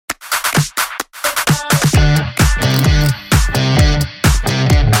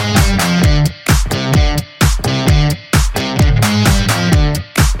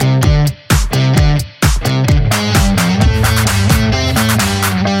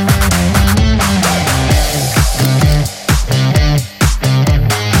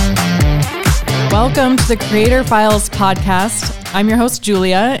Welcome to the Creator Files podcast. I'm your host,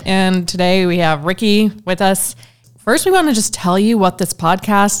 Julia, and today we have Ricky with us. First, we want to just tell you what this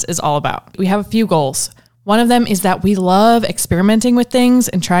podcast is all about. We have a few goals. One of them is that we love experimenting with things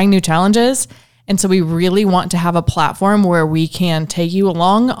and trying new challenges. And so we really want to have a platform where we can take you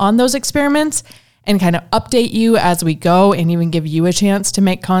along on those experiments and kind of update you as we go and even give you a chance to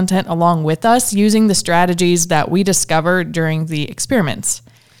make content along with us using the strategies that we discovered during the experiments.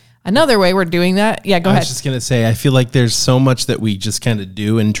 Another way we're doing that. Yeah, go ahead. I was just going to say, I feel like there's so much that we just kind of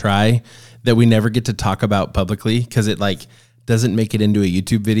do and try that we never get to talk about publicly because it doesn't make it into a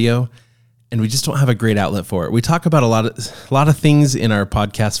YouTube video and we just don't have a great outlet for it. We talk about a lot of things in our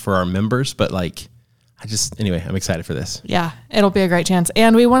podcast for our members, but anyway, I'm excited for this. Yeah, it'll be a great chance.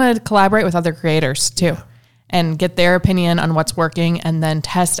 And we want to collaborate with other creators too and get their opinion on what's working and then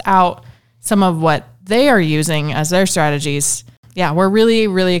test out some of what they are using as their strategies. Yeah, we're really,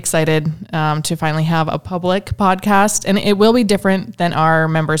 really excited to finally have a public podcast, and it will be different than our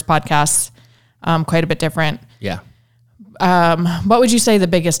members' podcasts, quite a bit different. Yeah. What would you say the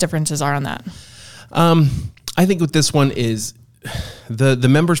biggest differences are on that? I think with this one is the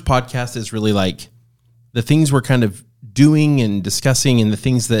members' podcast is really like the things we're kind of doing and discussing and the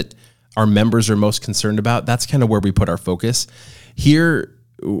things that our members are most concerned about. That's kind of where we put our focus. Here,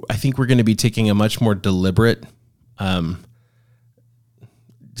 I think we're going to be taking a much more deliberate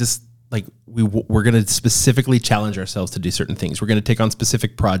we're going to specifically challenge ourselves to do certain things. We're going to take on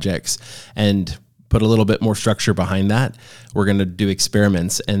specific projects and put a little bit more structure behind that. We're going to do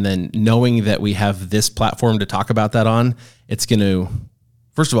experiments. And then knowing that we have this platform to talk about that on, it's going to,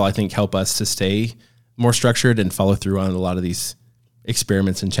 first of all, I think help us to stay more structured and follow through on a lot of these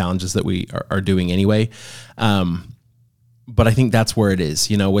experiments and challenges that we are doing anyway. But I think that's where it is,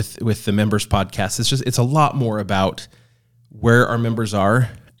 with the members podcast, it's a lot more about where our members are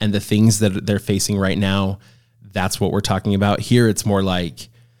and the things that they're facing right now. That's what we're talking about here. It's more like,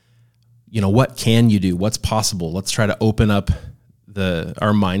 what can you do? What's possible? Let's try to open up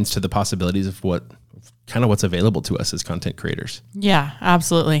our minds to the possibilities of what's available to us as content creators. Yeah,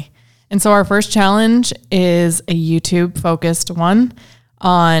 absolutely. And so our first challenge is a YouTube focused one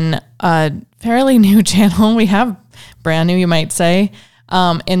on a fairly new channel. We have brand new, you might say.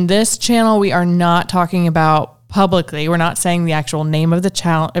 In this channel, we are not talking about publicly. We're not saying the actual name of the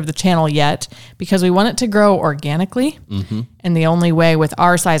channel yet because we want it to grow organically. Mm-hmm. And the only way with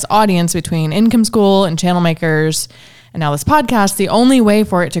our size audience between Income School and channel makers and now this podcast, the only way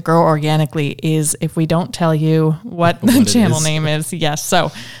for it to grow organically is if we don't tell you what the channel name is. Yes.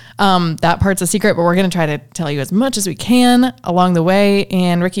 So that part's a secret, but we're going to try to tell you as much as we can along the way.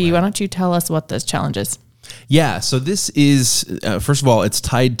 And Ricky, Why don't you tell us what this challenge is? Yeah. So this is, first of all, it's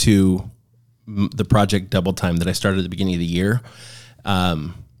tied to the project Double Time that I started at the beginning of the year.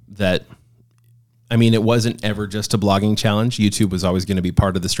 It wasn't ever just a blogging challenge. YouTube was always going to be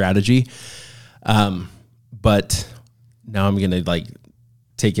part of the strategy. But now I'm going to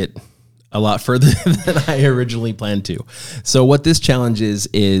take it a lot further than I originally planned to. So what this challenge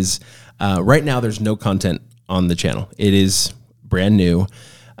is right now there's no content on the channel. It is brand new.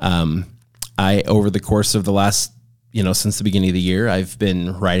 Over the course of the last since the beginning of the year, I've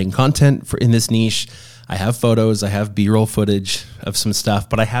been writing content in this niche. I have photos, I have B-roll footage of some stuff,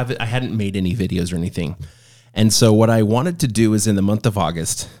 but I hadn't made any videos or anything. And so what I wanted to do is in the month of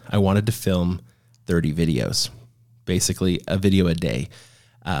August, I wanted to film 30 videos, basically a video a day.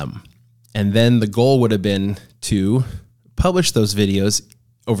 And then the goal would have been to publish those videos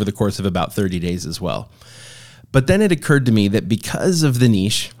over the course of about 30 days as well. But then it occurred to me that because of the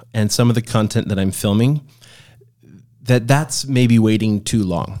niche and some of the content that I'm filming, that's maybe waiting too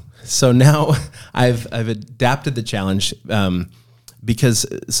long. So now I've adapted the challenge because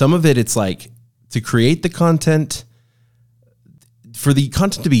some of it's like to create the content. For the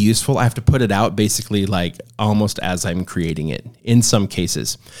content to be useful, I have to put it out basically almost as I'm creating it in some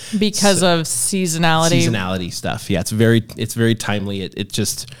cases. Because of seasonality. Seasonality stuff. Yeah, it's very timely. It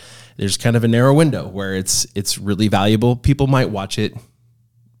just, there's kind of a narrow window where it's really valuable. People might watch it.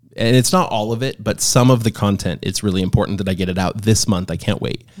 And it's not all of it, but some of the content, it's really important that I get it out this month. I can't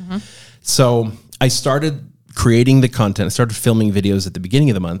wait. Mm-hmm. So I started creating the content. I started filming videos at the beginning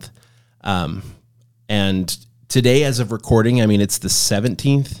of the month. And today, as of recording, it's the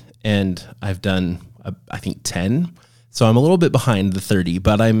 17th, and I've done, I think, 10. So I'm a little bit behind the 30,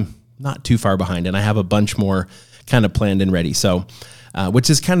 but I'm not too far behind, and I have a bunch more kind of planned and ready. So, which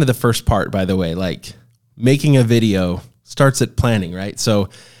is kind of the first part, by the way. Making a video starts at planning, right? So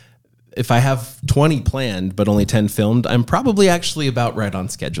if I have 20 planned but only 10 filmed, I'm probably actually about right on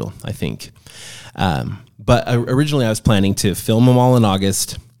schedule, I think. But originally I was planning to film them all in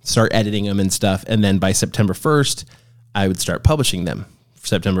August, start editing them and stuff. And then by September 1st, I would start publishing them,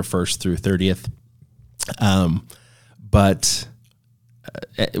 September 1st through 30th. And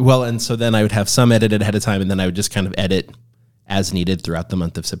so then I would have some edited ahead of time, and then I would just kind of edit as needed throughout the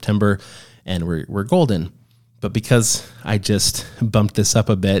month of September, and we're golden. But because I just bumped this up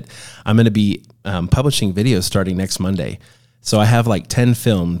a bit, I'm going to be publishing videos starting next Monday. So I have like 10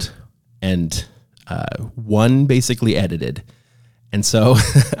 filmed and 1 basically edited. And so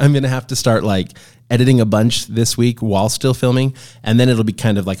I'm going to have to start like editing a bunch this week while still filming. And then it'll be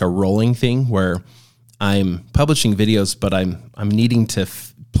kind of like a rolling thing where I'm publishing videos, but I'm needing to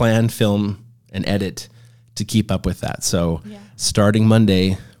plan, film, and edit to keep up with that. So starting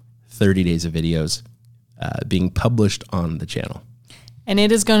Monday, 30 days of videos being published on the channel. And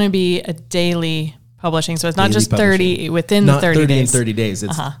it is going to be a daily publishing. So it's not just 30 publishing. within Not the 30 days. in 30 days.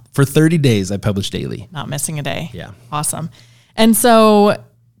 It's for 30 days I publish daily. Not missing a day. Yeah. Awesome. And so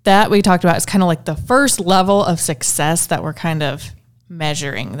that we talked about is kind of like the first level of success that we're kind of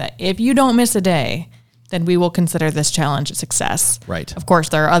measuring, that if you don't miss a day, then we will consider this challenge a success. Right. Of course,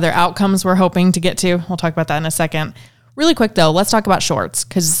 there are other outcomes we're hoping to get to. We'll talk about that in a second. Really quick though, let's talk about shorts,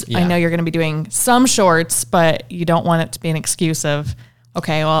 because I know you're going to be doing some shorts, but you don't want it to be an excuse of,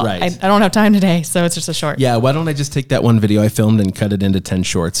 okay, well, I don't have time today, so it's just a short. Yeah, why don't I just take that one video I filmed and cut it into 10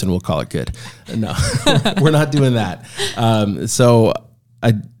 shorts and we'll call it good? No, we're not doing that. So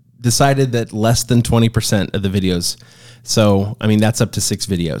I decided that less than 20% of the videos, so I mean, that's up to 6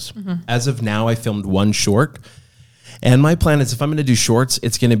 videos. Mm-hmm. As of now, I filmed 1 short. And my plan is if I'm going to do shorts,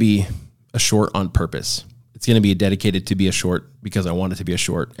 it's going to be a short on purpose. It's going to be dedicated to be a short because I want it to be a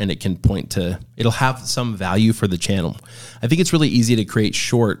short, and it can point to, it'll have some value for the channel. I think it's really easy to create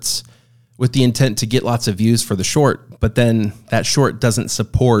shorts with the intent to get lots of views for the short, but then that short doesn't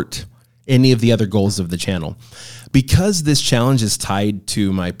support any of the other goals of the channel. Because this challenge is tied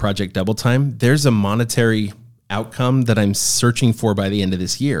to my Project Double Time, there's a monetary outcome that I'm searching for by the end of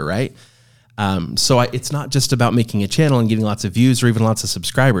this year, right? It's not just about making a channel and getting lots of views or even lots of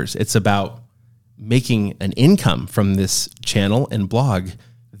subscribers. It's about making an income from this channel and blog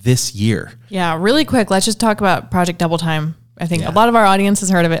this year. Yeah, really quick, let's just talk about Project Double Time. I think a lot of our audience has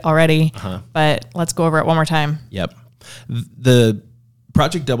heard of it already, but let's go over it one more time. Yep. The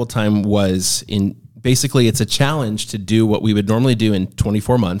Project Double Time was basically it's a challenge to do what we would normally do in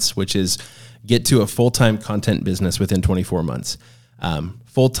 24 months, which is get to a full-time content business within 24 months.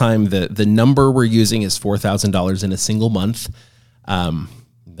 Full-time, the number we're using is $4,000 in a single month.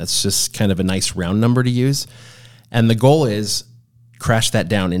 That's just kind of a nice round number to use. And the goal is crash that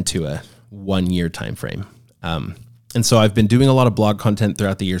down into a 1-year time frame. And so I've been doing a lot of blog content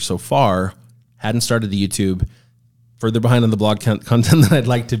throughout the year so far, hadn't started the YouTube, further behind on the blog content than I'd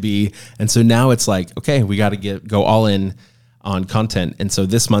like to be. And so now it's like, okay, we got to go all in on content. And so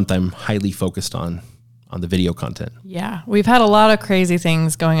this month I'm highly focused on the video content. Yeah. We've had a lot of crazy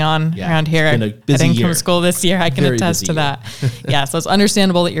things going on around here. It's been a busy heading year. from school this year. I can attest to that. Yeah. So it's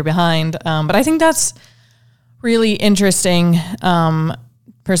understandable that you're behind. But I think that's really interesting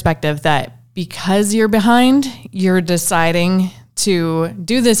perspective, that because you're behind, you're deciding to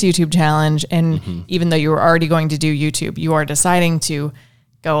do this YouTube challenge. And even though you were already going to do YouTube, you are deciding to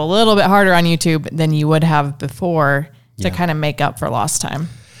go a little bit harder on YouTube than you would have before to kind of make up for lost time.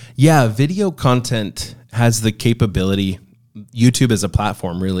 Yeah. Video content has the capability, YouTube as a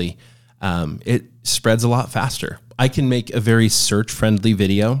platform, really, it spreads a lot faster. I can make a very search-friendly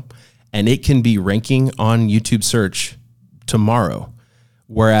video, and it can be ranking on YouTube search tomorrow.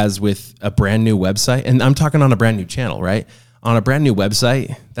 Whereas with a brand new website, and I'm talking on a brand new channel, right? On a brand new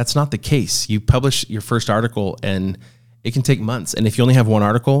website, that's not the case. You publish your first article, and it can take months. And if you only have one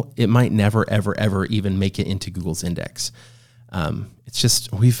article, it might never, ever, ever even make it into Google's index. It's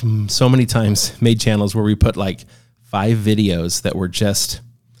just, we've so many times made channels where we put like 5 videos that were just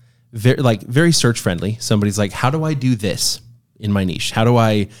very search friendly. Somebody's like, how do I do this in my niche? How do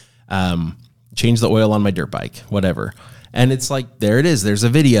I change the oil on my dirt bike? Whatever. And it's like, there it is. There's a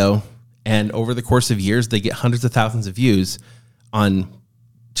video. And over the course of years, they get hundreds of thousands of views on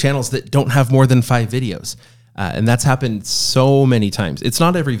channels that don't have more than 5 videos. And that's happened so many times. It's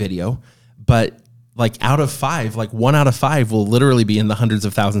not every video, but like out of 5, like 1 out of 5 will literally be in the hundreds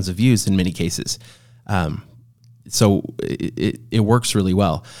of thousands of views in many cases. So it works really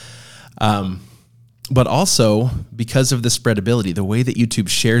well. But also because of the spreadability, the way that YouTube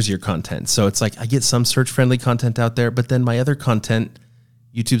shares your content. So it's like, I get some search-friendly content out there, but then my other content,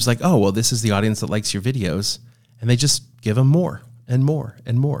 YouTube's like, oh, well, this is the audience that likes your videos. And they just give them more and more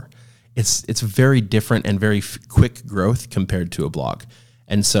and more. It's very different and very quick growth compared to a blog.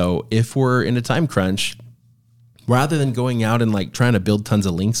 And so if we're in a time crunch, rather than going out and like trying to build tons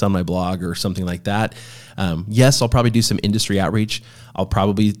of links on my blog or something like that. Yes, I'll probably do some industry outreach. I'll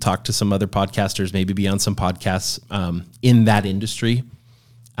probably talk to some other podcasters, maybe be on some podcasts in that industry,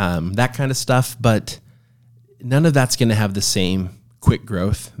 that kind of stuff. But none of that's going to have the same quick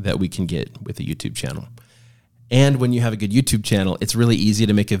growth that we can get with a YouTube channel. And when you have a good YouTube channel, it's really easy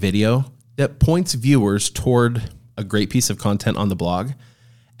to make a video that points viewers toward a great piece of content on the blog.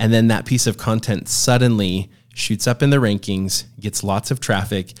 And then that piece of content suddenly shoots up in the rankings, gets lots of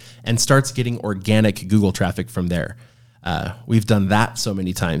traffic, and starts getting organic Google traffic from there. We've done that so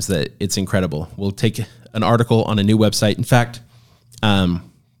many times that it's incredible. We'll take an article on a new website. In fact, a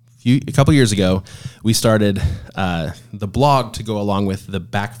couple years ago, we started the blog to go along with the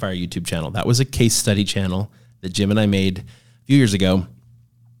Backfire YouTube channel. That was a case study channel that Jim and I made a few years ago.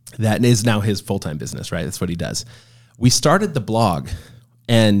 That is now his full-time business, right? That's what he does. We started the blog,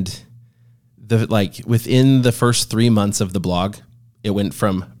 and within the first 3 months of the blog, it went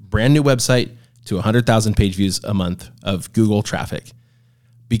from brand new website to 100,000 page views a month of Google traffic,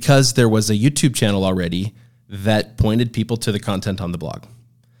 because there was a YouTube channel already that pointed people to the content on the blog.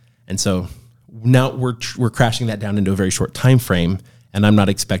 And so now we're crashing that down into a very short time frame, and I'm not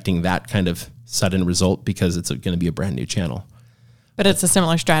expecting that kind of sudden result because it's going to be a brand new channel. But it's a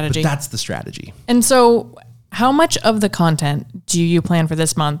similar strategy. But that's the strategy. And so how much of the content do you plan for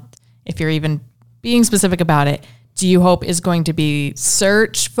this month, if you're even being specific about it, do you hope is going to be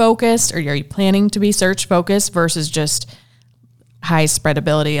search focused, or are you planning to be search focused versus just high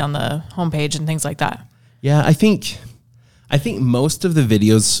spreadability on the homepage and things like that? Yeah, I think most of the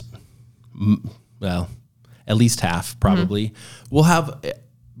videos, well, at least half probably, will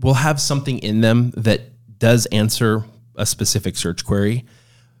have something in them that does answer a specific search query.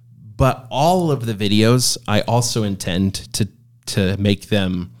 But all of the videos, I also intend to make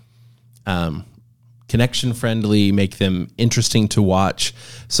them connection friendly, make them interesting to watch,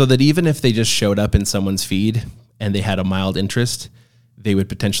 so that even if they just showed up in someone's feed and they had a mild interest, they would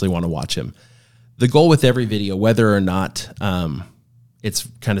potentially want to watch them. The goal with every video, whether or not it's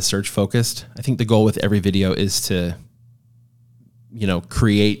kind of search focused, I think the goal with every video is to,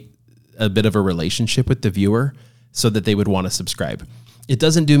 create a bit of a relationship with the viewer so that they would want to subscribe. It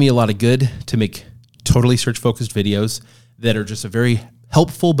doesn't do me a lot of good to make totally search focused videos that are just a very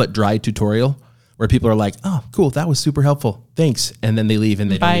helpful but dry tutorial where people are like, oh, cool, that was super helpful, thanks. And then they leave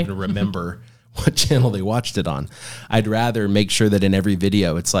and they don't even remember what channel they watched it on. I'd rather make sure that in every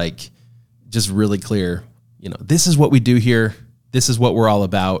video, it's like just really clear, this is what we do here. This is what we're all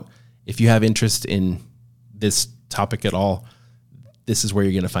about. If you have interest in this topic at all, this is where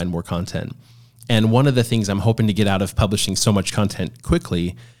you're going to find more content. And one of the things I'm hoping to get out of publishing so much content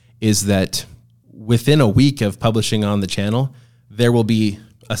quickly is that within a week of publishing on the channel, there will be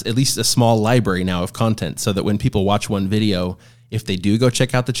at least a small library now of content, so that when people watch one video, if they do go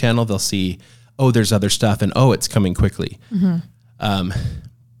check out the channel, they'll see, oh, there's other stuff, and oh, it's coming quickly.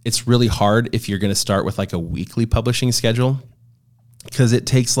 It's really hard if you're going to start with like a weekly publishing schedule, because it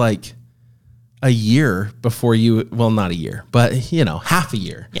takes like a year before not a year, but half a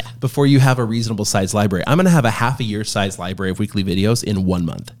year before you have a reasonable size library. I'm going to have a half a year size library of weekly videos in 1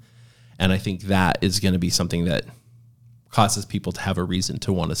 month. And I think that is going to be something that causes people to have a reason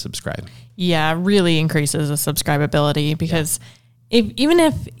to want to subscribe. Yeah, really increases the subscribability, because even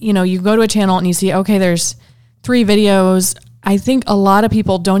if you go to a channel and you see, okay, there's 3 videos, I think a lot of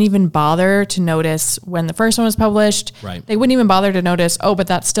people don't even bother to notice when the first one was published. Right. They wouldn't even bother to notice, oh, but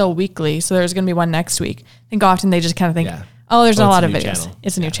that's still weekly, so there's going to be one next week. I think often they just kind of think, oh, there's not a lot of videos. Channel.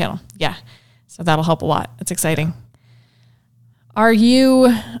 It's a new channel. Yeah. So that'll help a lot. It's exciting. Are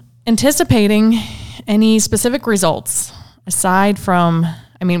you anticipating any specific results aside from,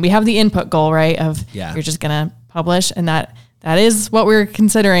 we have the input goal, right? You're just going to publish, and that is what we're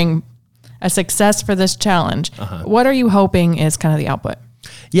considering a success for this challenge. What are you hoping is kind of the output?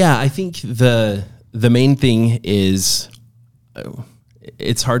 Yeah, I think the main thing is,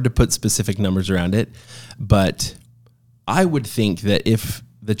 it's hard to put specific numbers around it, but I would think that if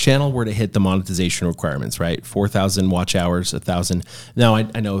the channel were to hit the monetization requirements, right? 4,000 watch hours, 1,000. Now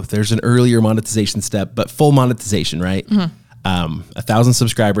I know there's an earlier monetization step, but full monetization, right? 1,000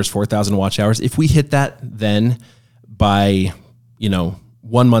 subscribers, 4,000 watch hours. If we hit that, then by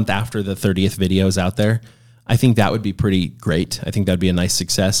 1 month after the 30th video is out there, I think that would be pretty great. I think that'd be a nice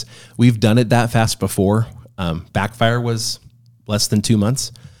success. We've done it that fast before. Backfire was less than 2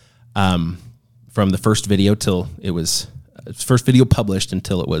 months from the first video till it was first video published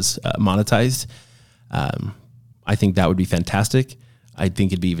until it was monetized. I think that would be fantastic. I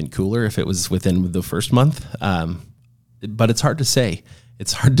think it'd be even cooler if it was within the first month. But it's hard to say.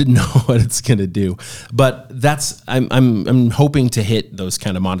 it's hard to know what it's going to do. But I'm hoping to hit those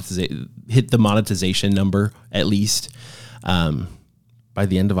kind of hit the monetization number at least by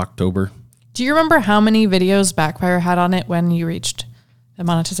the end of October. Do you remember how many videos Backfire had on it when you reached the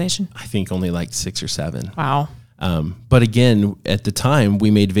monetization? I think only like 6 or 7. Wow. But again, at the time, we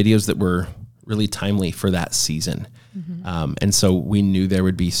made videos that were really timely for that season. And so we knew there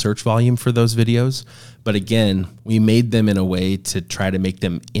would be search volume for those videos. But again, we made them in a way to try to make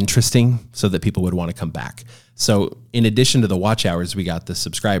them interesting so that people would want to come back. So in addition to the watch hours, we got the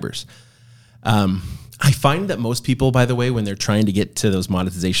subscribers. I find that most people, by the way, when they're trying to get to those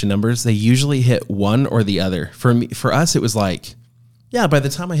monetization numbers, they usually hit one or the other. For us, it was like, yeah, by the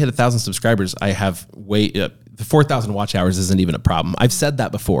time I hit 1,000 subscribers, I have the 4,000 watch hours isn't even a problem. I've said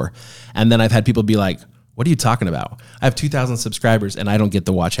that before. And then I've had people be like, what are you talking about? I have 2,000 subscribers and I don't get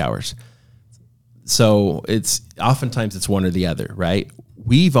the watch hours. So oftentimes it's one or the other, right?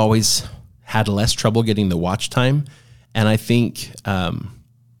 We've always had less trouble getting the watch time. And I think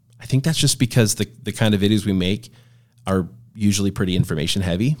that's just because the kind of videos we make are usually pretty information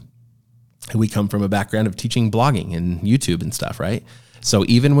heavy. We come from a background of teaching blogging and YouTube and stuff, right? So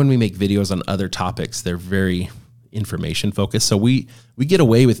even when we make videos on other topics, they're very information focused. So we get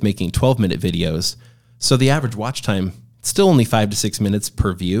away with making 12-minute videos. So the average watch time, still only 5 to 6 minutes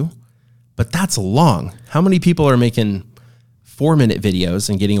per view, but that's long. How many people are making 4-minute videos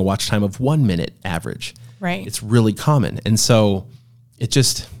and getting a watch time of 1 minute average? Right. It's really common. And so it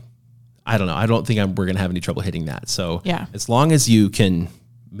just, I don't know. I don't think we're going to have any trouble hitting that. So yeah, as long as you can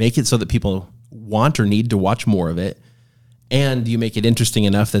make it so that people want or need to watch more of it, and you make it interesting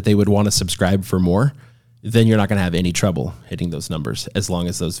enough that they would want to subscribe for more, then you're not going to have any trouble hitting those numbers as long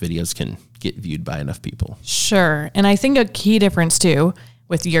as those videos can get viewed by enough people. Sure. And I think a key difference too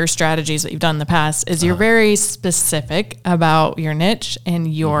with your strategies that you've done in the past is you're very specific about your niche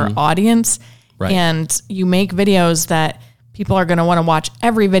and your audience. Right. And you make videos that people are going to want to watch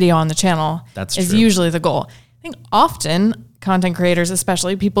every video on the channel. That's is true. Usually the goal. I think often content creators,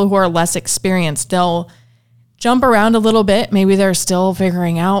 especially people who are less experienced, they'll jump around a little bit. Maybe they're still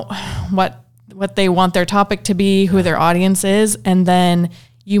figuring out what they want their topic to be, who their audience is. And then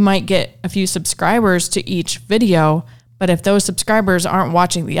you might get a few subscribers to each video. But if those subscribers aren't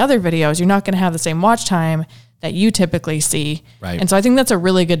watching the other videos, you're not going to have the same watch time that you typically see. Right. And so I think that's a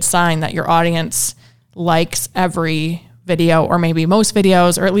really good sign that your audience likes every video, or maybe most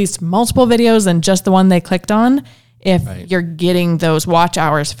videos, or at least multiple videos than just the one they clicked on, if you're getting those watch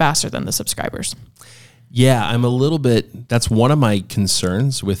hours faster than the subscribers. Yeah, that's one of my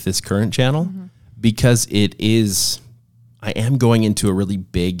concerns with this current channel, because I am going into a really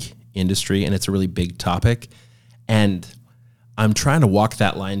big industry and it's a really big topic. And I'm trying to walk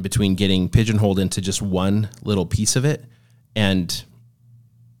that line between getting pigeonholed into just one little piece of it and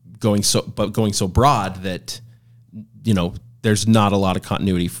going so broad that, there's not a lot of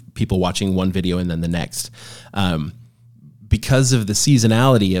continuity for people watching one video and then the next. Because of the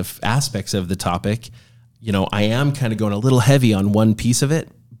seasonality of aspects of the topic, I am kind of going a little heavy on one piece of it,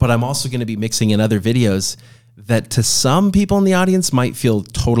 but I'm also going to be mixing in other videos that to some people in the audience might feel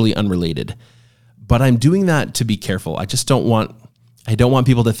totally unrelated. But I'm doing that to be careful. I don't want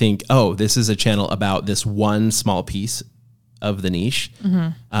people to think, oh, this is a channel about this one small piece of the niche.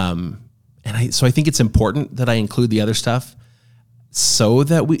 So I think it's important that I include the other stuff so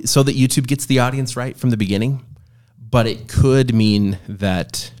that YouTube gets the audience right from the beginning. But it could mean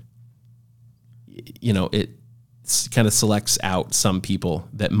that, it kind of selects out some people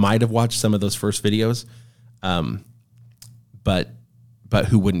that might have watched some of those first videos, but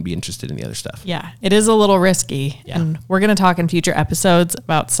who wouldn't be interested in the other stuff. Yeah, it is a little risky. Yeah. And we're going to talk in future episodes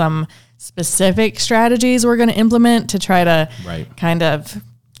about some specific strategies we're going to implement to try to kind of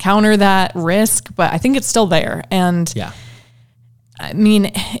counter that risk. But I think it's still there. And yeah. I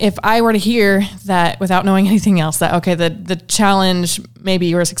mean, if I were to hear that without knowing anything else, that, okay, the challenge, maybe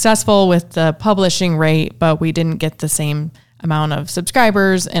you were successful with the publishing rate, but we didn't get the same amount of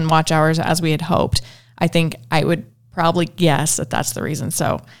subscribers and watch hours as we had hoped, I think I would probably guess that that's the reason.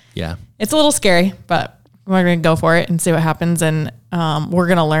 So yeah, it's a little scary, but we're going to go for it and see what happens. And we're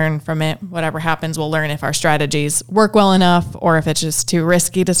going to learn from it. Whatever happens, we'll learn if our strategies work well enough or if it's just too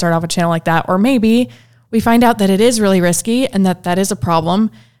risky to start off a channel like that. Or maybe we find out that it is really risky and that is a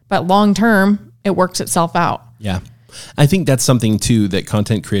problem, but long-term it works itself out. Yeah. I think that's something too that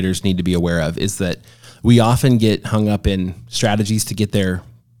content creators need to be aware of, is that we often get hung up in strategies to get there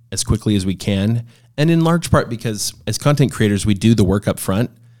as quickly as we can. And in large part because as content creators, we do the work up front,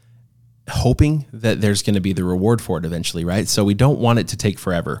 hoping that there's going to be the reward for it eventually, right? So we don't want it to take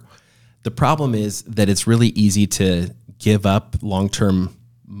forever. The problem is that it's really easy to give up long-term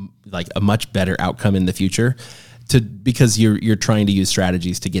like a much better outcome in the future because you're trying to use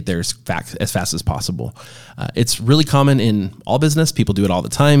strategies to get there as fast as possible. It's really common in all business. People do it all the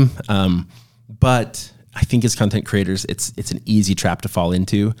time. But I think as content creators, it's an easy trap to fall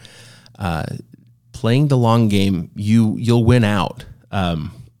into. Playing the long game, you'll win out.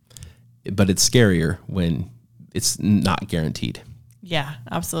 But it's scarier when it's not guaranteed. Yeah,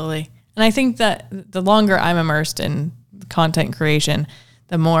 absolutely. And I think that the longer I'm immersed in content creation,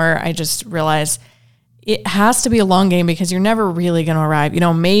 the more I just realize it has to be a long game because you're never really going to arrive.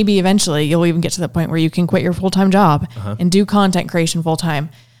 Maybe eventually you'll even get to the point where you can quit your full-time job and do content creation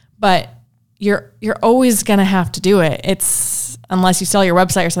full-time. But you're always going to have to do it. It's, unless you sell your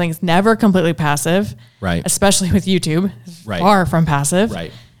website or something, it's never completely passive. Right. Especially with YouTube. Right. Far from passive.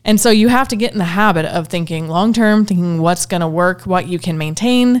 Right. And so you have to get in the habit of thinking long-term, thinking what's going to work, what you can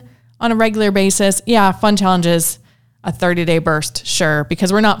maintain on a regular basis. Yeah, fun challenges, a 30-day burst, sure,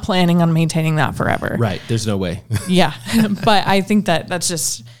 because we're not planning on maintaining that forever. Right. There's no way. Yeah. But I think that's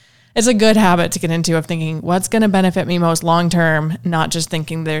just, it's a good habit to get into of thinking what's going to benefit me most long-term, not just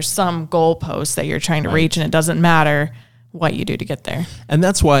thinking there's some goalpost that you're trying to reach and it doesn't matter what you do to get there. And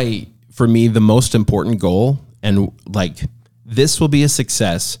that's why, for me, the most important goal, and like, this will be a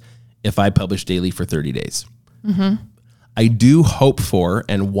success if I publish daily for 30 days. Mm-hmm. I do hope for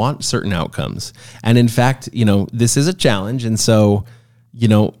and want certain outcomes. And in fact, this is a challenge. And so,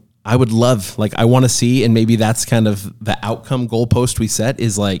 I would love, I want to see, and maybe that's kind of the outcome goalpost we set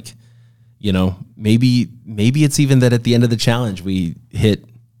is maybe it's even that at the end of the challenge, we hit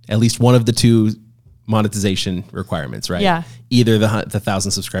at least one of the two monetization requirements, right? Yeah. Either the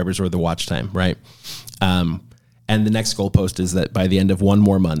 1,000 subscribers or the watch time, right? And the next goalpost is that by the end of one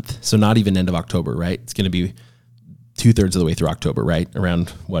more month, so not even end of October, right? It's going to be 2/3 of the way through October, right?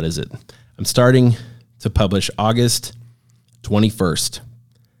 Around, what is it? I'm starting to publish August 21st.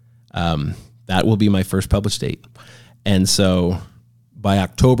 That will be my first published date. And so by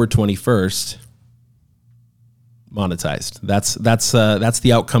October 21st, monetized. That's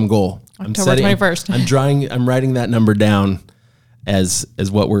the outcome goal. October 21st. I'm writing that number down as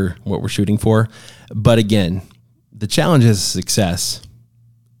what we're shooting for. But again, the challenge is success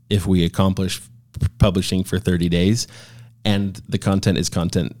if we accomplish publishing for 30 days and the content is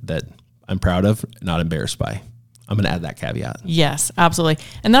content that I'm proud of, not embarrassed by. I'm going to add that caveat. Yes, absolutely.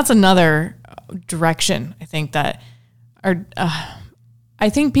 And that's another direction I think that I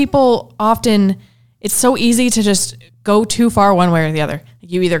think people often, it's so easy to just go too far one way or the other.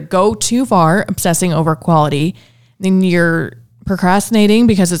 You either go too far obsessing over quality, then you're procrastinating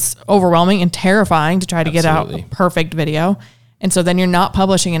because it's overwhelming and terrifying to try to get out a perfect video. And so then you're not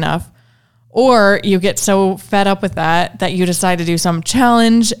publishing enough, or you get so fed up with that you decide to do some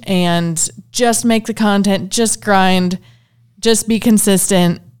challenge and just make the content, just grind, just be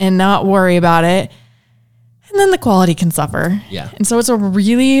consistent and not worry about it. And then the quality can suffer. Yeah. And so it's a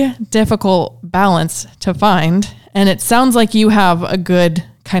really difficult balance to find. And it sounds like you have a good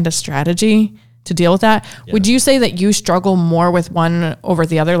kind of strategy to deal with that. Yeah. Would you say that you struggle more with one over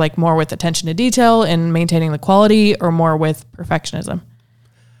the other, like more with attention to detail and maintaining the quality, or more with perfectionism?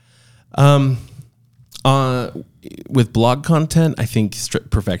 With blog content, I think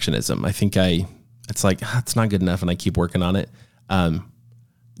perfectionism. I think it's like, it's not good enough and I keep working on it.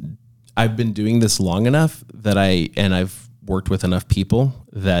 I've been doing this long enough that I've worked with enough people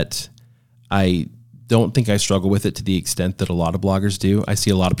that I don't think I struggle with it to the extent that a lot of bloggers do. I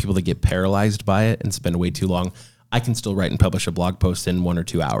see a lot of people that get paralyzed by it and spend way too long. I can still write and publish a blog post in 1 or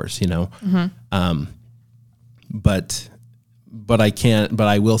 2 hours, Mm-hmm. But I can't, but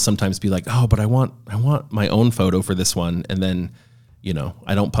I will sometimes be like, oh, but I want my own photo for this one. And then,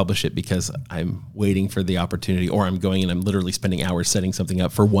 I don't publish it because I'm waiting for the opportunity, or I'm going and I'm literally spending hours setting something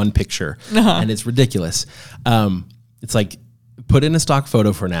up for one picture. And it's ridiculous. It's like, put in a stock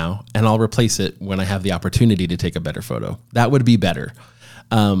photo for now and I'll replace it when I have the opportunity to take a better photo. That would be better.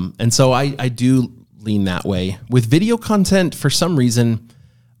 And so I do lean that way. With video content, for some reason,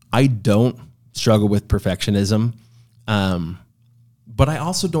 I don't struggle with perfectionism. But I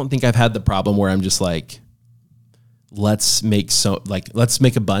also don't think I've had the problem where I'm just like, let's make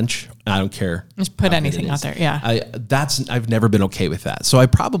a bunch. I don't care. Just put anything out there. Yeah. I've never been okay with that. So I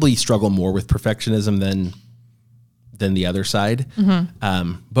probably struggle more with perfectionism than the other side.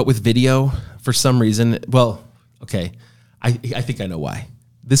 Mm-hmm. But with video, for some reason, I think I know why.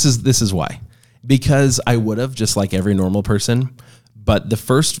 This is why. Because I would have, just like every normal person, but the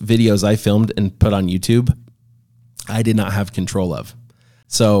first videos I filmed and put on YouTube, I did not have control of.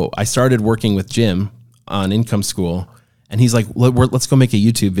 So I started working with Jim on Income School, and he's like, let's go make a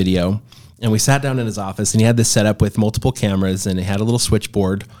YouTube video. And we sat down in his office, and he had this set up with multiple cameras, and he had a little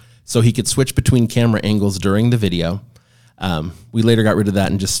switchboard so he could switch between camera angles during the video. We later got rid of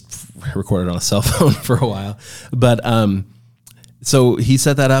that and just recorded on a cell phone for a while. But so he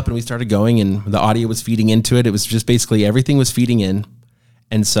set that up and we started going, and the audio was feeding into it. It was just basically everything was feeding in.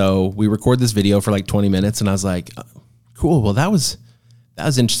 And so we record this video for like 20 minutes and I was like, cool. Well, that was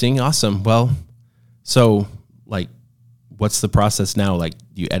interesting. Awesome. Well, so like, what's the process now? Like,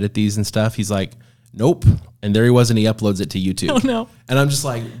 you edit these and stuff? He's like, nope. And there he was, and he uploads it to YouTube. Oh no. And I'm just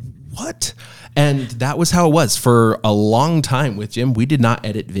like, what? And that was how it was for a long time with Jim. We did not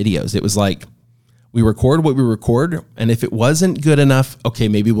edit videos. It was like, we record what we record, and if it wasn't good enough, okay,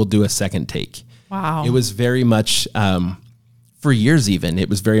 maybe we'll do a second take. Wow. It was very much, for years even, it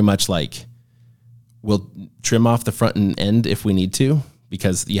was very much like, we'll trim off the front and end if we need to,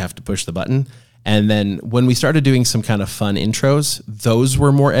 because you have to push the button. And then when we started doing some kind of fun intros, those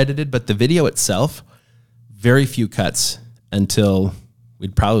were more edited, but the video itself, very few cuts until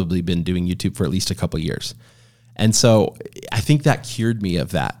we'd probably been doing YouTube for at least a couple of years. And so I think that cured me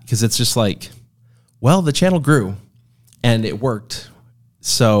of that, because it's just like, well, the channel grew and it worked.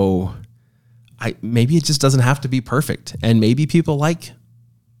 So maybe it just doesn't have to be perfect. And maybe people like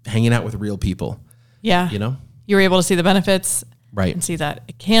hanging out with real people. Yeah. You know, you were able to see the benefits, right? And see that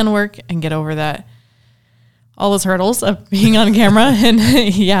it can work and get over that, all those hurdles of being on camera. And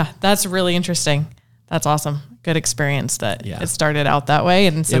yeah, that's really interesting. That's awesome. Good experience that it started out that way.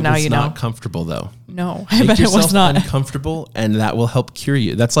 And so now you know. It was not comfortable though. No, I bet it was not. Uncomfortable, and that will help cure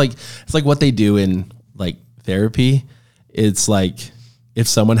you. That's like, it's like what they do in like therapy. It's like, if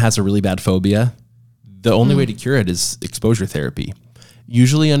someone has a really bad phobia, the only way to cure it is exposure therapy.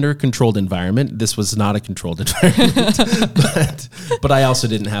 Usually under a controlled environment. This was not a controlled environment, but I also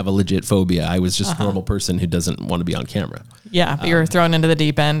didn't have a legit phobia. I was just a normal person who doesn't want to be on camera. Yeah, but you're thrown into the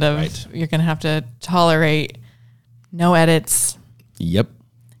deep end of you're going to have to tolerate no edits. Yep.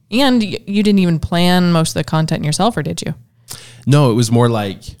 And you didn't even plan most of the content yourself, or did you? No, it was more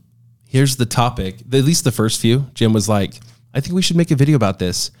like, here's the topic. At least the first few, Jim was like, I think we should make a video about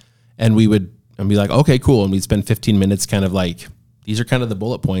this. And we would be like, okay, cool. And we'd spend 15 minutes kind of like, these are kind of the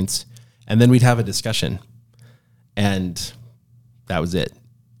bullet points. And then we'd have a discussion. And that was it.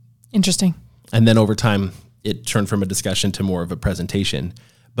 Interesting. And then over time, it turned from a discussion to more of a presentation.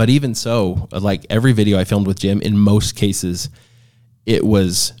 But even so, like every video I filmed with Jim, in most cases, it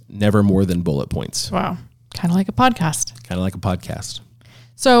was never more than bullet points. Wow. Kind of like a podcast. Kind of like a podcast.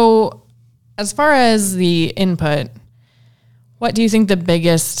 So as far as the input, what do you think the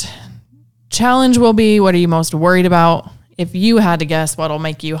biggest challenge will be? What are you most worried about? If you had to guess what'll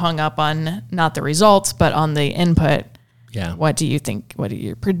make you hung up on not the results, but on the input, what do you think? What are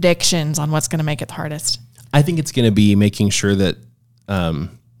your predictions on what's going to make it the hardest? I think it's going to be making sure that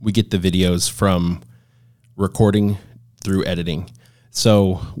we get the videos from recording through editing.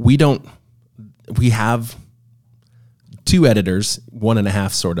 So we have two editors,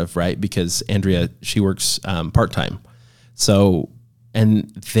 1.5 sort of, right? Because Andrea, she works part-time. So,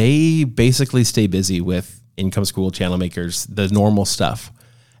 and they basically stay busy with Income School, Channel Makers, the normal stuff.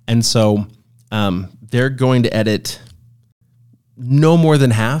 And so they're going to edit no more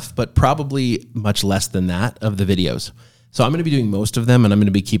than half, but probably much less than that of the videos. So I'm going to be doing most of them, and I'm going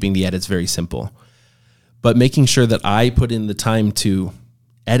to be keeping the edits very simple. But making sure that I put in the time to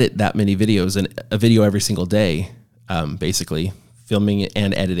edit that many videos, and a video every single day, basically filming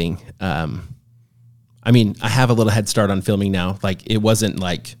and editing. I mean, I have a little head start on filming now. Like, it wasn't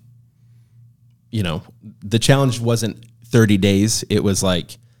like, you know, the challenge wasn't 30 days. It was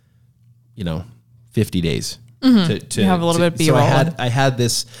like, 50 days. Mm-hmm. To have a little bit of B-roll. So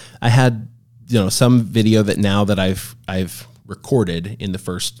I had some video that now that I've recorded in the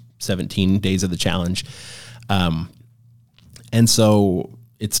first 17 days of the challenge. And so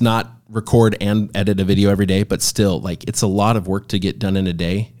it's not record and edit a video every day, but still, like, it's a lot of work to get done in a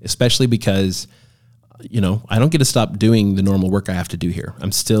day, especially because, I don't get to stop doing the normal work I have to do here.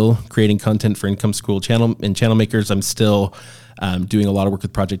 I'm still creating content for Income School channel and Channel Makers. I'm still doing a lot of work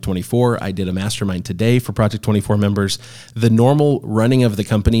with Project 24. I did a mastermind today for Project 24 members. The normal running of the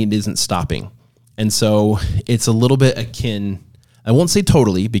company isn't stopping. And so it's a little bit akin, I won't say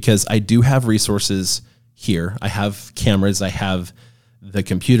totally, because I do have resources here. I have cameras, I have the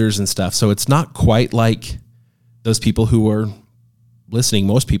computers and stuff. So it's not quite like those people who are listening,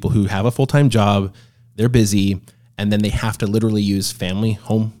 most people who have a full-time job, they're busy, and then they have to literally use family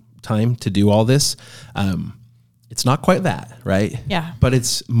home time to do all this. It's not quite that, right? Yeah. But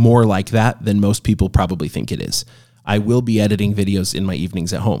it's more like that than most people probably think it is. I will be editing videos in my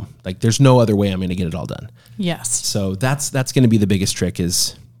evenings at home. Like, there's no other way I'm going to get it all done. Yes. So that's going to be the biggest trick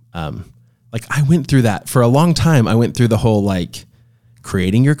is, I went through that for a long time. I went through the whole,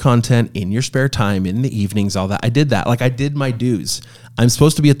 creating your content in your spare time, in the evenings, all that. I did that. Like I did my dues. I'm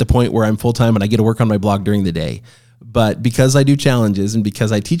supposed to be at the point where I'm full-time and I get to work on my blog during the day. But because I do challenges and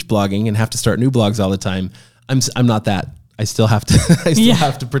because I teach blogging and have to start new blogs all the time, I'm not that. I still have to,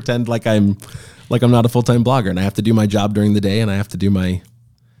 have to pretend like I'm not a full-time blogger, and I have to do my job during the day, and I have to do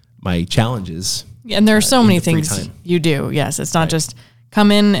my challenges. Yeah, and there are so many things you do. Yes. It's not just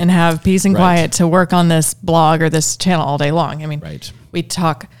come in and have peace and quiet to work on this blog or this channel all day long. I mean, we've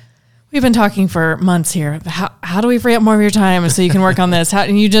been talking for months here. How do we free up more of your time so you can work on this?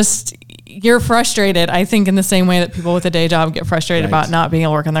 You're frustrated, I think, in the same way that people with a day job get frustrated about not being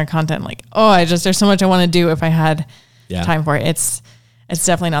able to work on their content. Like, there's so much I want to do if I had time for it. It's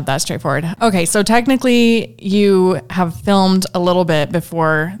definitely not that straightforward. Okay, so technically you have filmed a little bit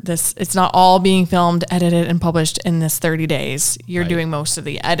before this. It's not all being filmed, edited, and published in this 30 days. You're doing most of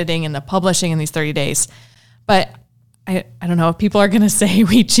the editing and the publishing in these 30 days. But I don't know if people are going to say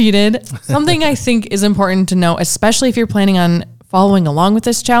we cheated. Something I think is important to know, especially if you're planning on following along with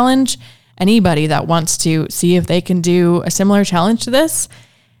this challenge, anybody that wants to see if they can do a similar challenge to this,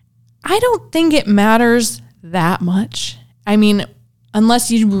 I don't think it matters that much. I mean,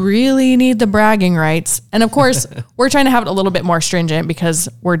 unless you really need the bragging rights. And of course, we're trying to have it a little bit more stringent because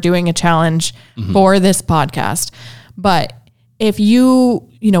we're doing a challenge for this podcast. But if you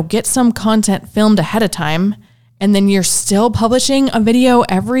get some content filmed ahead of time and then you're still publishing a video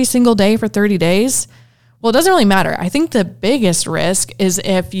every single day for 30 days, well, it doesn't really matter. I think the biggest risk is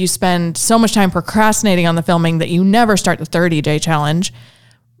if you spend so much time procrastinating on the filming that you never start the 30-day challenge.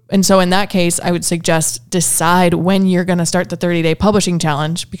 And so in that case, I would suggest decide when you're going to start the 30-day publishing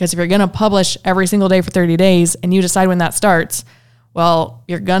challenge, because if you're going to publish every single day for 30 days and you decide when that starts, well,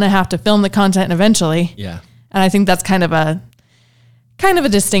 you're going to have to film the content eventually. Yeah. And I think that's kind of a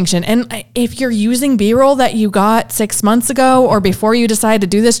distinction. And if you're using B-roll that you got 6 months ago or before you decide to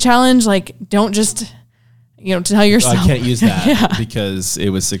do this challenge, like don't just tell yourself. I can't use that because it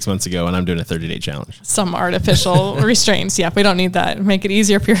was 6 months ago and I'm doing a 30-day challenge. Some artificial restraints. Yeah, we don't need that. Make it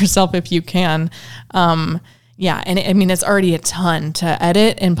easier for yourself if you can. And it's already a ton to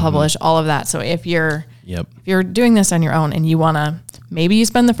edit and publish all of that. So if you're doing this on your own and you want to, maybe you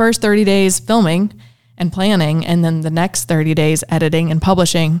spend the first 30 days filming and planning and then the next 30 days editing and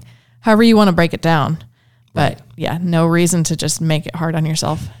publishing, however you want to break it down. But no reason to just make it hard on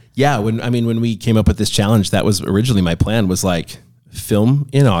yourself. Yeah, when we came up with this challenge, that was originally my plan, was like film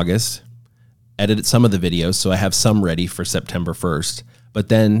in August, edit some of the videos so I have some ready for September 1st, but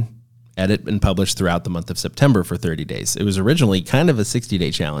then edit and publish throughout the month of September for 30 days. It was originally kind of a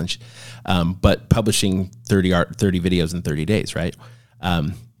 60-day challenge, but publishing 30 videos in 30 days, right?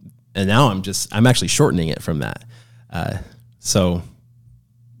 And now I'm actually shortening it from that. So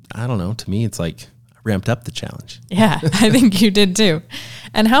I don't know, to me, it's like ramped up the challenge. Yeah, I think you did too.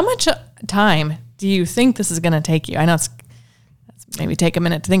 And how much time do you think this is going to take you? I know it's maybe take a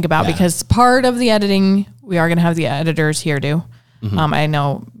minute to think about because part of the editing, we are going to have the editors here do. I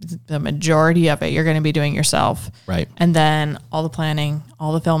know the majority of it you're going to be doing yourself. Right. And then all the planning,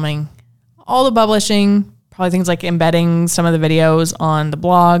 all the filming, all the publishing, probably things like embedding some of the videos on the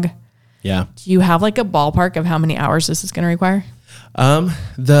blog. Yeah. Do you have like a ballpark of how many hours this is going to require?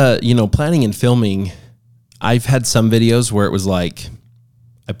 Planning and filming, I've had some videos where it was like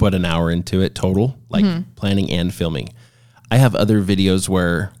I put an hour into it total, like planning and filming. I have other videos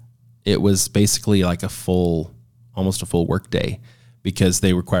where it was basically like almost a full work day because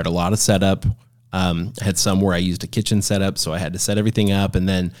they required a lot of setup. I had some where I used a kitchen setup, so I had to set everything up, and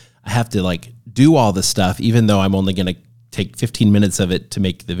then I have to like do all the stuff, even though I'm only going to take 15 minutes of it to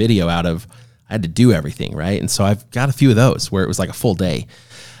make the video out of. I had to do everything, right? And so I've got a few of those where it was like a full day.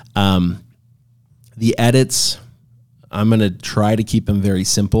 The edits, I'm going to try to keep them very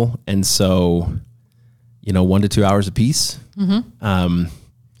simple. And so, 1 to 2 hours a piece.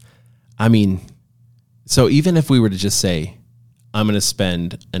 So even if we were to just say, I'm going to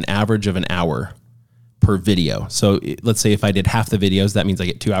spend an average of an hour per video. So let's say if I did half the videos, that means I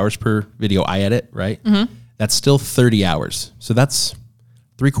get 2 hours per video I edit, right? That's still 30 hours. So that's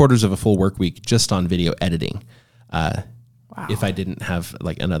 3/4 of a full work week just on video editing. Wow. If I didn't have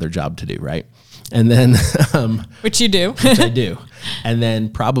like another job to do, right? And then, which you do, which I do. And then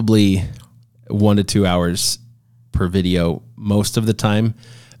probably 1 to 2 hours per video most of the time.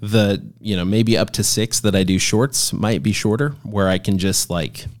 Maybe up to 6 that I do shorts might be shorter, where I can just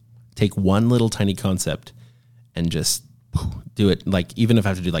like take one little tiny concept and just do it. Like, even if I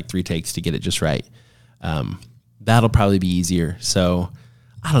have to do like 3 takes to get it just right, that'll probably be easier. So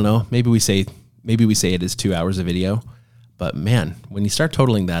I don't know, maybe we say it is 2 hours of video, but man, when you start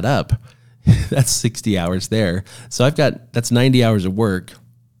totaling that up, that's 60 hours there. So that's 90 hours of work.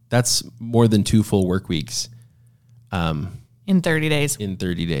 That's more than 2 full work weeks. In 30 days. In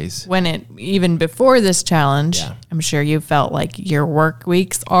 30 days. Even before this challenge, Yeah. I'm sure you felt like your work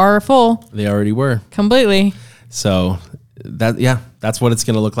weeks are full. They already were. Completely. So that's what it's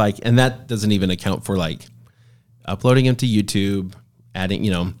going to look like. And that doesn't even account for like uploading them to YouTube,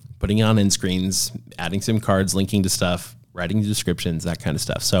 adding, putting it on end screens, adding some cards, linking to stuff, writing descriptions, that kind of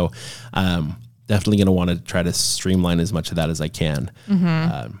stuff. So, definitely going to want to try to streamline as much of that as I can.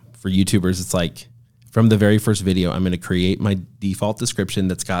 For YouTubers, it's like from the very first video, I'm going to create my default description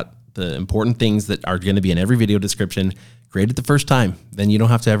that's got the important things that are going to be in every video description. Create it the first time. Then you don't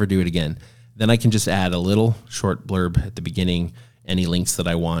have to ever do it again. Then I can just add a little short blurb at the beginning, any links that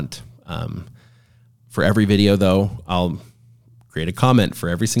I want. For every video, though, I'll create a comment for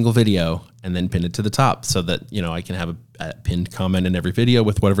every single video and then pin it to the top so that, I can have a pinned comment in every video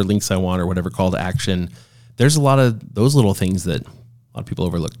with whatever links I want or whatever call to action. There's a lot of those little things that a lot of people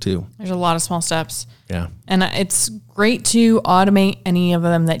overlook too. There's a lot of small steps. Yeah. And it's great to automate any of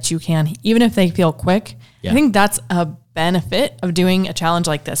them that you can, even if they feel quick. Yeah. I think that's a benefit of doing a challenge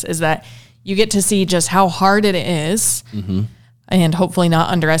like this, is that you get to see just how hard it is and hopefully not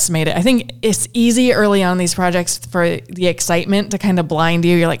underestimate it. I think it's easy early on in these projects for the excitement to kind of blind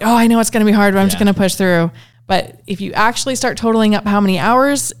you. You're like, oh, I know it's going to be hard, but I'm just going to push through. But if you actually start totaling up how many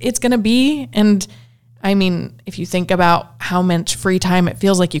hours it's going to be, and I mean, if you think about how much free time it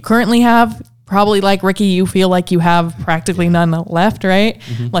feels like you currently have, probably like Ricky, you feel like you have practically none left, right?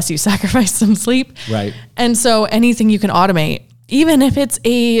 Unless you sacrifice some sleep. Right. And so anything you can automate, even if it's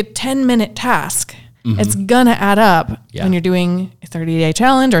a 10-minute task, it's going to add up when you're doing a 30-day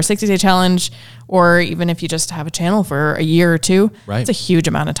challenge or a 60-day challenge, or even if you just have a channel for a year or two. Right. It's a huge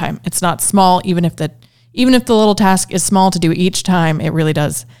amount of time. It's not small, even if the little task is small to do each time, it really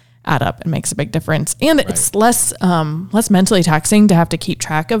does add up and makes a big difference. And it's less mentally taxing to have to keep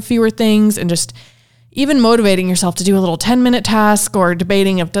track of fewer things, and just even motivating yourself to do a little 10-minute task or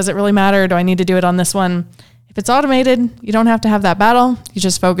debating if, does it really matter? Do I need to do it on this one? If it's automated, you don't have to have that battle. You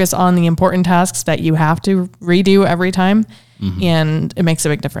just focus on the important tasks that you have to redo every time, and it makes a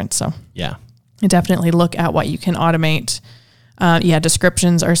big difference. So yeah, definitely look at what you can automate.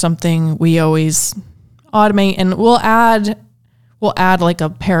 Descriptions are something we always automate, and we'll add like a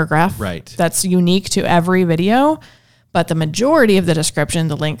paragraph that's unique to every video, but the majority of the description,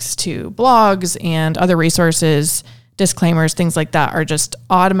 the links to blogs and other resources, disclaimers, things like that, are just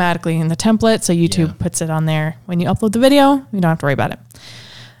automatically in the template. So YouTube puts it on there when you upload the video. You don't have to worry about it.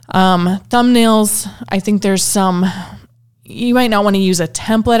 Thumbnails, I think there's you might not want to use a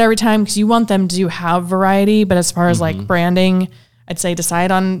template every time because you want them to have variety. But as far as like branding, I'd say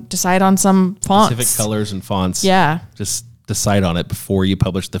decide on some fonts. Specific colors and fonts. Yeah. Just decide on it before you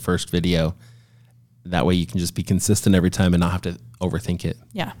publish the first video. That way you can just be consistent every time and not have to overthink it.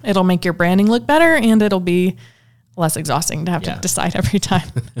 Yeah. It'll make your branding look better, and it'll be less exhausting to have to decide every time.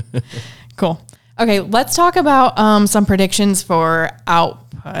 Cool. Okay. Let's talk about some predictions for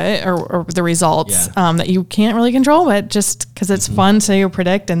output or the results that you can't really control, but just because it's fun to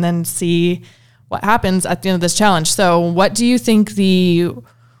predict and then see what happens at the end of this challenge. So what do you think the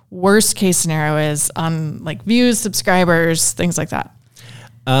worst case scenario is on like views, subscribers, things like that?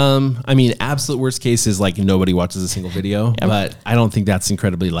 I mean, absolute worst case is like nobody watches a single video, but I don't think that's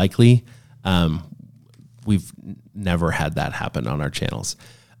incredibly likely. We've never had that happen on our channels.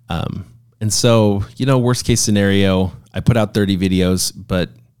 And so, worst case scenario, I put out 30 videos, but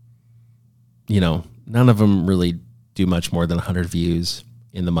none of them really do much more than 100 views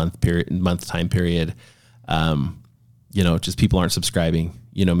in the month time period. Just people aren't subscribing,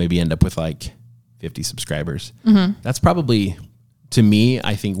 maybe end up with like 50 subscribers. That's probably, to me,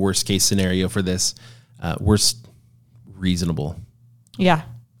 I think worst case scenario for this, worst reasonable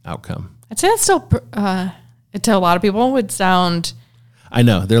outcome. I'd say that's still, to a lot of people would sound, I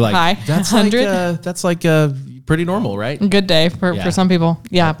know, they're like, high. that's like pretty normal, right? Good day for some people.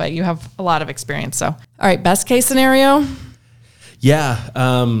 Yeah, but you have a lot of experience. So, all right, best case scenario. Yeah.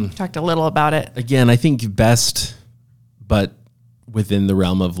 Talked a little about it. Again, I think best, but within the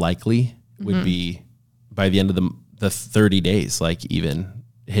realm of likely, would be by the end of the 30 days, like even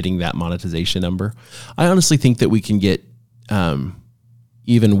hitting that monetization number. I honestly think that we can get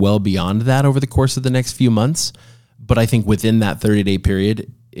even well beyond that over the course of the next few months. But I think within that 30-day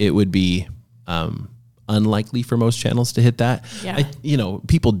period, it would be unlikely for most channels to hit that. Yeah.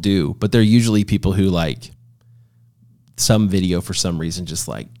 People do, but they're usually people who like some video for some reason just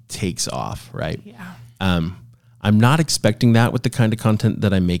like takes off, right? Yeah. I'm not expecting that with the kind of content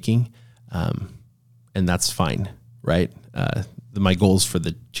that I'm making, and that's fine, right? my goals for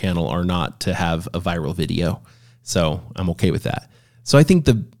the channel are not to have a viral video. So I'm okay with that. So I think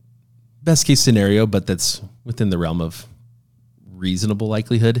the best case scenario, but that's within the realm of reasonable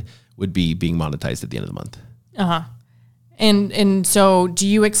likelihood, would be being monetized at the end of the month. Uh-huh. And so do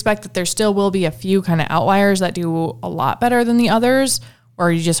you expect that there still will be a few kind of outliers that do a lot better than the others? Or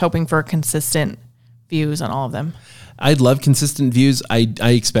are you just hoping for consistent views on all of them? I'd love consistent views. I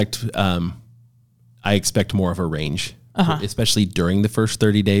expect more of a range, especially during the first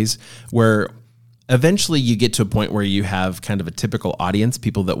 30 days, where eventually you get to a point where you have kind of a typical audience,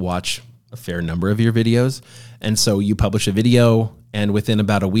 people that watch a fair number of your videos. And so you publish a video, and within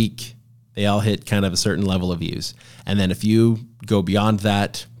about a week, they all hit kind of a certain level of views. And then if you go beyond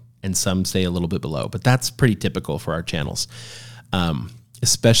that, and some stay a little bit below, but that's pretty typical for our channels,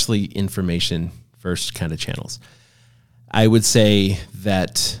 especially information first kind of channels. I would say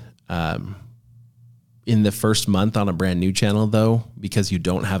that in the first month on a brand new channel, though, because you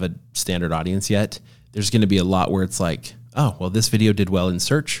don't have a standard audience yet, there's going to be a lot where it's like, oh, well, this video did well in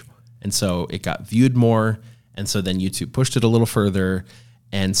search, and so it got viewed more, and so then YouTube pushed it a little further,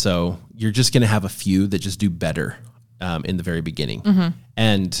 and so you're just going to have a few that just do better in the very beginning. Mm-hmm.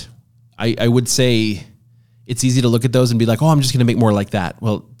 And I would say it's easy to look at those and be like, oh, I'm just going to make more like that.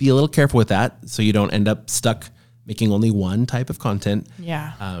 Well, be a little careful with that so you don't end up stuck making only one type of content.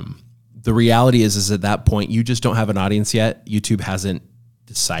 Yeah. The reality is at that point, you just don't have an audience yet. YouTube hasn't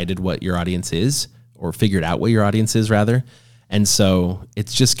decided what your audience is, or figured out what your audience is, rather. And so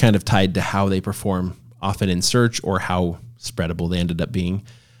it's just kind of tied to how they perform often in search, or how spreadable they ended up being.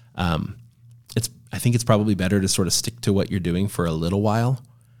 I think it's probably better to sort of stick to what you're doing for a little while,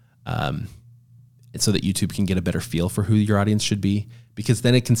 so that YouTube can get a better feel for who your audience should be, because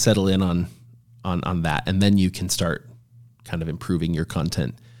then it can settle in on that, and then you can start kind of improving your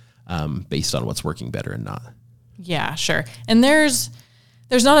content based on what's working better and not. Yeah, sure. And there's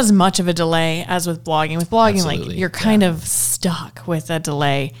not as much of a delay as with blogging. With blogging, Absolutely. like, you're kind of stuck with a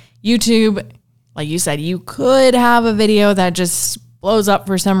delay. YouTube, like you said, you could have a video that just blows up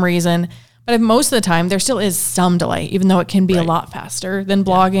for some reason, but if most of the time there still is some delay, even though it can be a lot faster than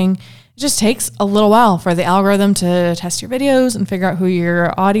blogging. It just takes a little while for the algorithm to test your videos and figure out who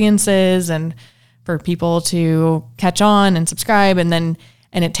your audience is, and for people to catch on and subscribe. And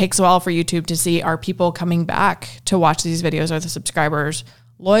it takes a while for YouTube to see, are people coming back to watch these videos? Are the subscribers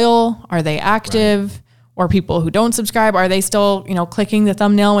loyal? Are they active? Right. Or people who don't subscribe, are they still, clicking the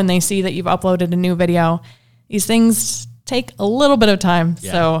thumbnail when they see that you've uploaded a new video? These things take a little bit of time.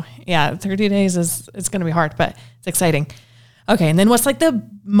 Yeah. So yeah, 30 days it's going to be hard, but it's exciting. Okay. And then what's like the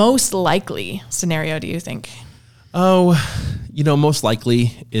most likely scenario, do you think? Oh, most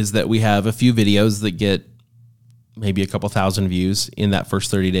likely is that we have a few videos that get maybe a couple thousand views in that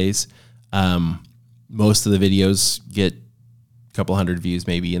first 30 days. Most of the videos get a couple hundred views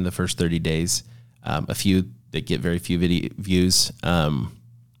maybe in the first 30 days. A few that get very few views,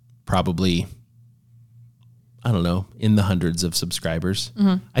 probably, I don't know, in the hundreds of subscribers.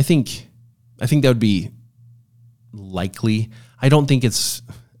 Mm-hmm. I think that would be likely. I don't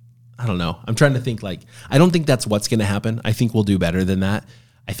know. I'm trying to think, I don't think that's what's going to happen. I think we'll do better than that.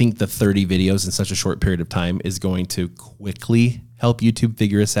 I think the 30 videos in such a short period of time is going to quickly help YouTube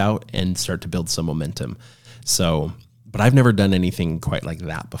figure us out and start to build some momentum. So, but I've never done anything quite like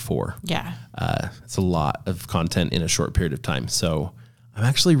that before. Yeah. It's a lot of content in a short period of time. So I'm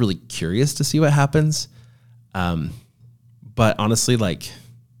actually really curious to see what happens. But honestly,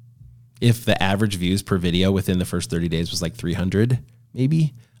 if the average views per video within the first 30 days was 300,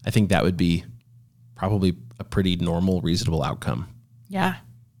 maybe, I think that would be probably a pretty normal, reasonable outcome. Yeah.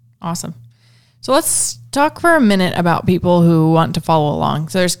 Awesome. So let's talk for a minute about people who want to follow along.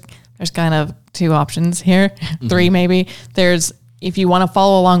 So there's kind of two options here, three maybe. There's, if you want to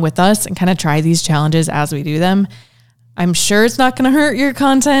follow along with us and kind of try these challenges as we do them, I'm sure it's not going to hurt your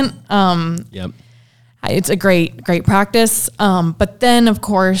content. Yep. It's a great practice. But then, of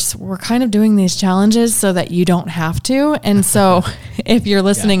course, we're kind of doing these challenges so that you don't have to. And so if you're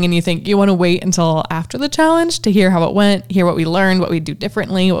listening and you think you want to wait until after the challenge to hear how it went, hear what we learned, what we do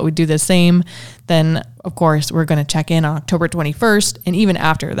differently, what we do the same, then, of course, we're going to check in on October 21st and even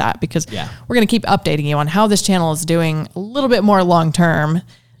after that, because we're going to keep updating you on how this channel is doing a little bit more long-term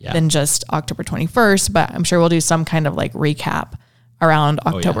than just October 21st. But I'm sure we'll do some kind of recap around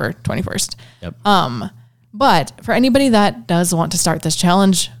October 21st. Yep. But for anybody that does want to start this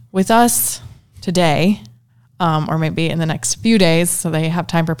challenge with us today, or maybe in the next few days, so they have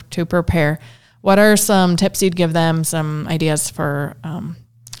time to prepare, what are some tips you'd give them, some ideas for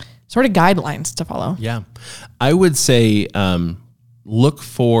sort of guidelines to follow? Yeah. I would say look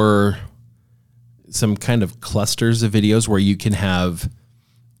for some kind of clusters of videos where you can have,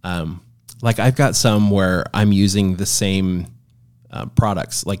 like I've got some where I'm using the same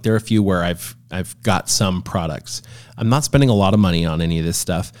products. Like there are a few where I've got some products. I'm not spending a lot of money on any of this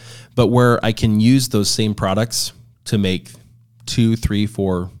stuff, but where I can use those same products to make 2, 3,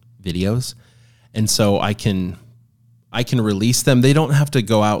 4 videos. And so I can release them. They don't have to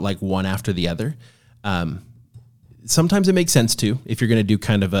go out like one after the other. Sometimes it makes sense to, if you're going to do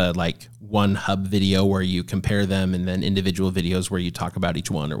kind of a like one hub video where you compare them and then individual videos where you talk about each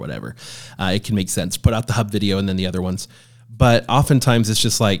one or whatever. It can make sense. Put out the hub video and then the other ones. But oftentimes it's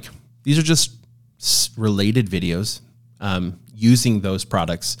just like, these are just related videos using those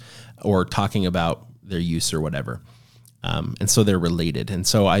products or talking about their use or whatever. And so they're related. And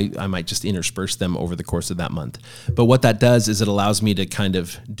so I might just intersperse them over the course of that month. But what that does is it allows me to kind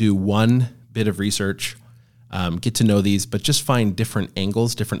of do one bit of research, get to know these, but just find different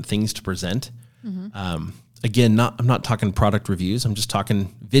angles, different things to present. Again, I'm not talking product reviews. I'm just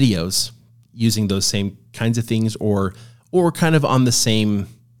talking videos using those same kinds of things or kind of on the same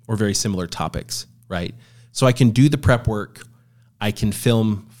or very similar topics, right? So I can do the prep work. I can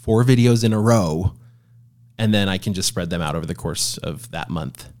film 4 videos in a row, and then I can just spread them out over the course of that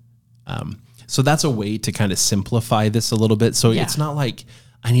month. So that's a way to kind of simplify this a little bit. So it's not like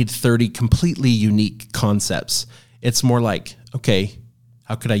I need 30 completely unique concepts. It's more like, okay,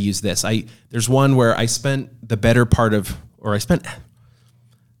 how could I use this? There's one where I spent the better part of, I spent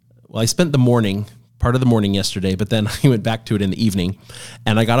the morning, part of the morning yesterday, but then I went back to it in the evening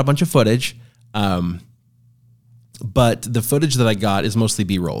and I got a bunch of footage. But the footage that I got is mostly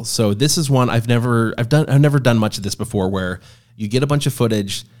B-roll. So this is one I've never done much of this before, where you get a bunch of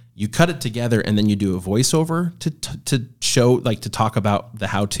footage, you cut it together, and then you do a voiceover to show, like, to talk about the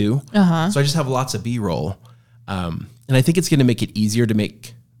how-to. So I just have lots of B-roll. And I think it's going to make it easier to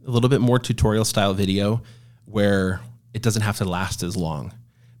make a little bit more tutorial style video where it doesn't have to last as long,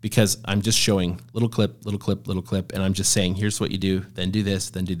 because I'm just showing little clip, and I'm just saying, here's what you do, then do this,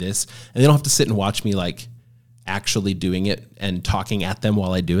 then do this. And they don't have to sit and watch me like actually doing it and talking at them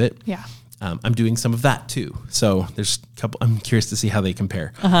while I do it. Yeah. I'm doing some of that too. So there's a couple, I'm curious to see how they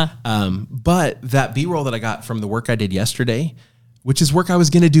compare. But that B-roll that I got from the work I did yesterday, which is work I was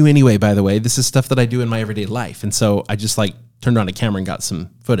going to do anyway, by the way, this is stuff that I do in my everyday life. And so I just like turned on a camera and got some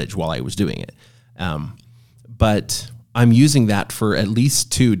footage while I was doing it. But I'm using that for at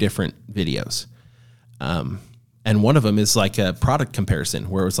least 2 different videos. And one of them is like a product comparison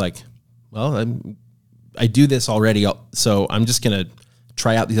where it was like, well, I do this already, so I'm just going to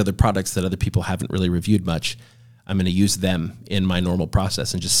try out these other products that other people haven't really reviewed much. I'm going to use them in my normal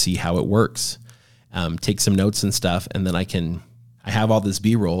process and just see how it works. Take some notes and stuff, and then I have all this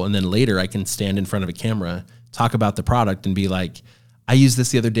B-roll, and then later I can stand in front of a camera, talk about the product, and be like, I used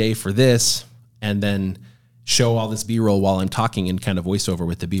this the other day for this, and then show all this B-roll while I'm talking and kind of voice over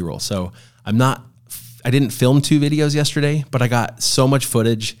with the B-roll. So I didn't film 2 videos yesterday, but I got so much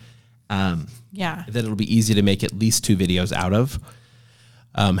footage that it'll be easy to make at least 2 videos out of,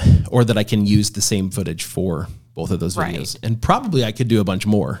 or that I can use the same footage for both of those videos. Right. And probably I could do a bunch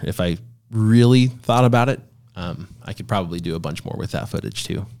more if I really thought about it. I could probably do a bunch more with that footage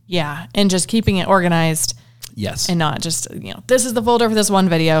too. Yeah. And just keeping it organized. Yes. And not just, this is the folder for this one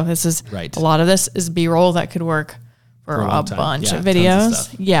video. This is right. A lot of this is B-roll that could work for a bunch of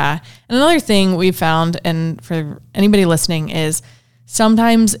videos. Yeah. And another thing we found, and for anybody listening, is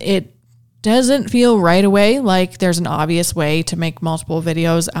sometimes it doesn't feel right away like there's an obvious way to make multiple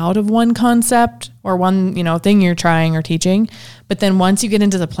videos out of one concept or one, thing you're trying or teaching. But then once you get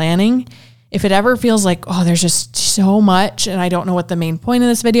into the planning, if it ever feels like, oh, there's just so much and I don't know what the main point of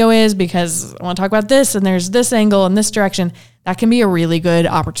this video is because I want to talk about this and there's this angle and this direction, that can be a really good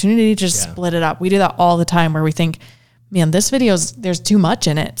opportunity to just split it up. We do that all the time where we think, man, this there's too much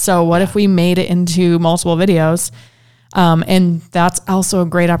in it. So what if we made it into multiple videos? And that's also a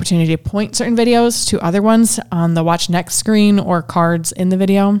great opportunity to point certain videos to other ones on the watch next screen or cards in the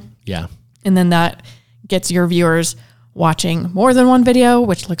video. Yeah. And then that gets your viewers watching more than one video,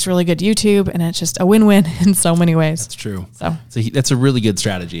 which looks really good to YouTube. And it's just a win-win in so many ways. That's true. So that's a really good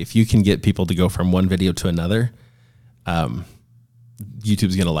strategy. If you can get people to go from one video to another,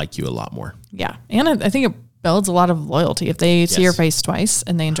 YouTube's going to like you a lot more. Yeah. And I think it builds a lot of loyalty. If they see your face twice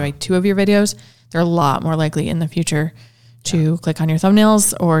and they enjoy 2 of your videos, they're a lot more likely in the future to click on your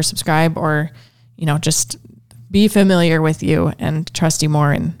thumbnails or subscribe or, just be familiar with you and trust you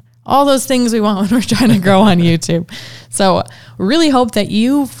more and all those things we want when we're trying to grow on YouTube. So really hope that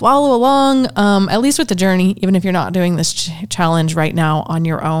you follow along, at least with the journey, even if you're not doing this challenge right now on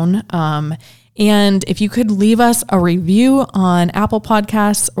your own. And if you could leave us a review on Apple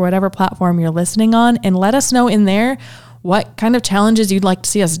Podcasts or whatever platform you're listening on, and let us know in there what kind of challenges you'd like to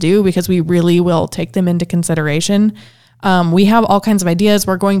see us do, because we really will take them into consideration. We have all kinds of ideas.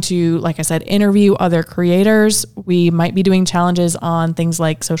 We're going to, like I said, interview other creators. We might be doing challenges on things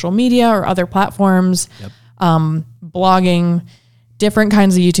like social media or other platforms, blogging, different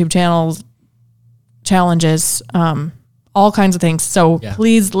kinds of YouTube channels, challenges, all kinds of things. So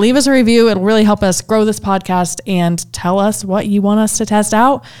please leave us a review. It'll really help us grow this podcast, and tell us what you want us to test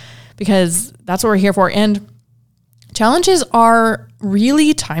out, because that's what we're here for. And challenges are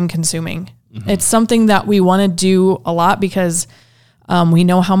really time consuming. It's something that we want to do a lot because we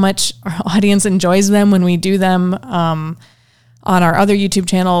know how much our audience enjoys them when we do them on our other YouTube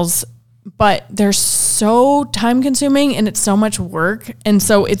channels, but they're so time consuming and it's so much work. And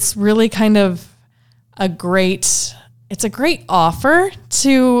so it's really kind of a great offer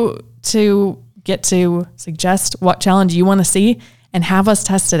to get to suggest what challenge you want to see and have us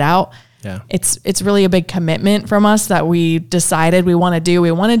test it out. Yeah. It's really a big commitment from us that we decided we want to do.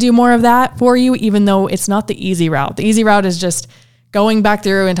 We want to do more of that for you, even though it's not the easy route. The easy route is just going back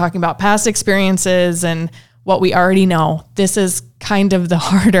through and talking about past experiences and what we already know. This is kind of the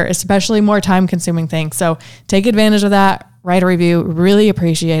harder, especially more time consuming thing. So take advantage of that, write a review, really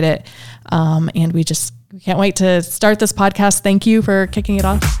appreciate it. And we can't wait to start this podcast. Thank you for kicking it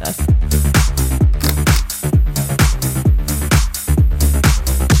off with us.